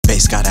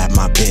Bass got at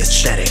my bitch.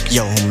 Aesthetic.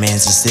 Yo, who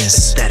mans is this?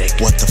 Aesthetic.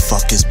 What the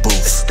fuck is booth?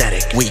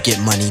 Aesthetic. We get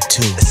money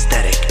too.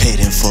 Aesthetic. Paid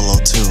in full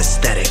O2.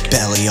 Aesthetic.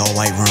 Belly all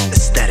white room.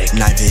 Aesthetic.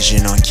 Night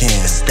vision on cam.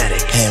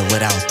 Aesthetic. Head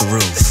without the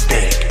roof.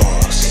 Aesthetic.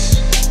 Boss.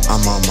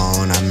 I'm on my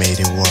own, I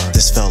made it work.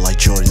 This felt like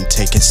Jordan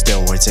taking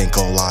steroids, ain't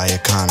gon' lie,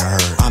 it kinda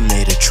hurt. I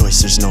made a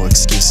choice, there's no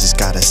excuses,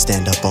 gotta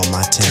stand up on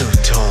my 10.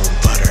 Two-tone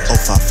butter. Oh,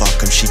 if I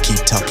fuck him, she keep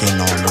tucking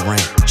on the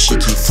rent. She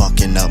keep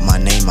fucking up my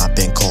name, I've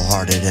been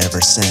cold-hearted ever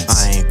since.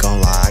 I ain't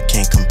gon' lie, I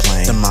can't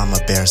complain. The mama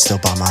bear still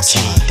by my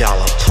side. $G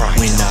price.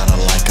 We not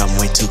alike, I'm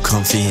way too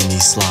comfy in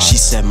these slides. She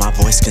said my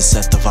voice can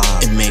set the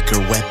vibe and make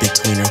her wet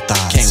between her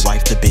thighs. Can't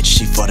wipe the bitch,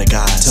 she for the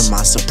guys. To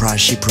my surprise,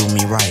 she proved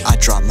me right. I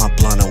dropped my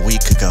blunt a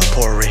week ago.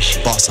 Poor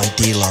Rishy. Boss like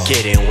D-Lo.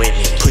 Get in with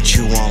me. Put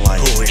you on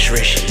like Who is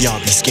Rishy? y'all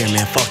be scared,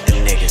 man. Fuck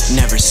them niggas.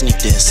 Never sneak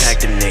this. Tag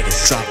them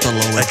niggas. Drop the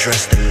low.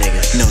 Address them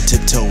niggas. No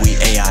tiptoe, we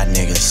AI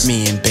niggas.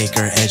 Me and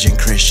Baker, Edge and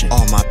Christian.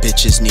 All my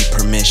bitches need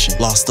permission.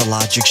 Lost the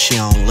logic, she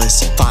don't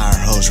listen. Fire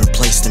hose,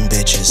 replace them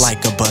bitches.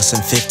 Like a bus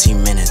in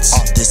 15 minutes.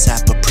 Off this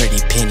app, a pretty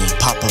penny.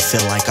 Papa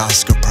feel like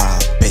Oscar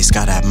proud. Bass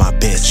got at my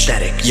bitch.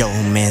 Aesthetic. Yo,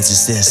 who mans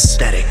is this?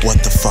 Aesthetic.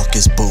 What the fuck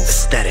is booth?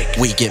 Aesthetic.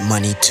 We get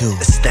money too.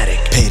 Aesthetic.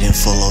 Paid in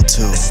full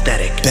O2.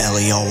 Aesthetic.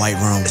 Belly all white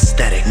room.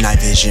 Aesthetic. Night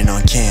vision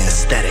on cam.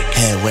 Aesthetic.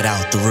 Head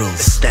without the roof.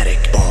 Aesthetic.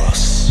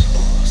 Boss.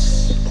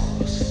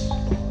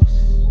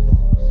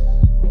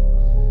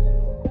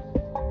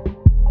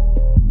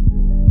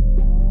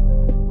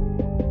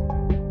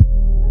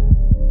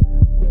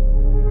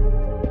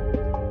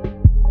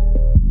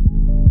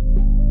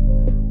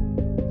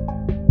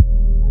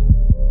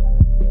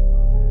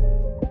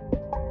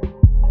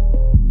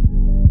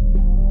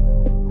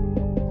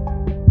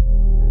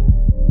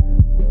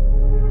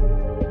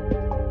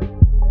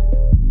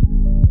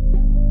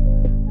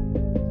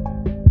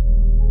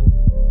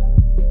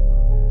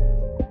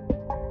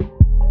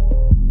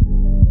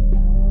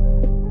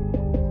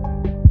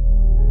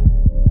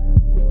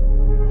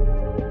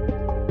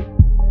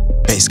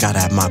 Bass got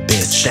at my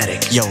bitch.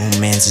 Aesthetic. Yo, who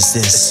mans is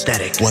this?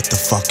 Aesthetic. What the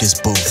fuck is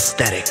booth?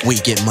 Aesthetic. We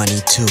get money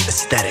too.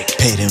 Aesthetic.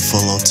 Paid in full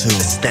O2.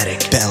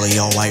 Aesthetic. Belly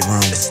all white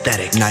room.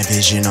 Aesthetic. Night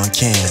vision on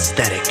cam.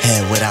 Aesthetic.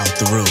 Head without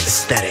the roof.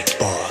 Aesthetic.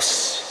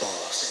 Boss.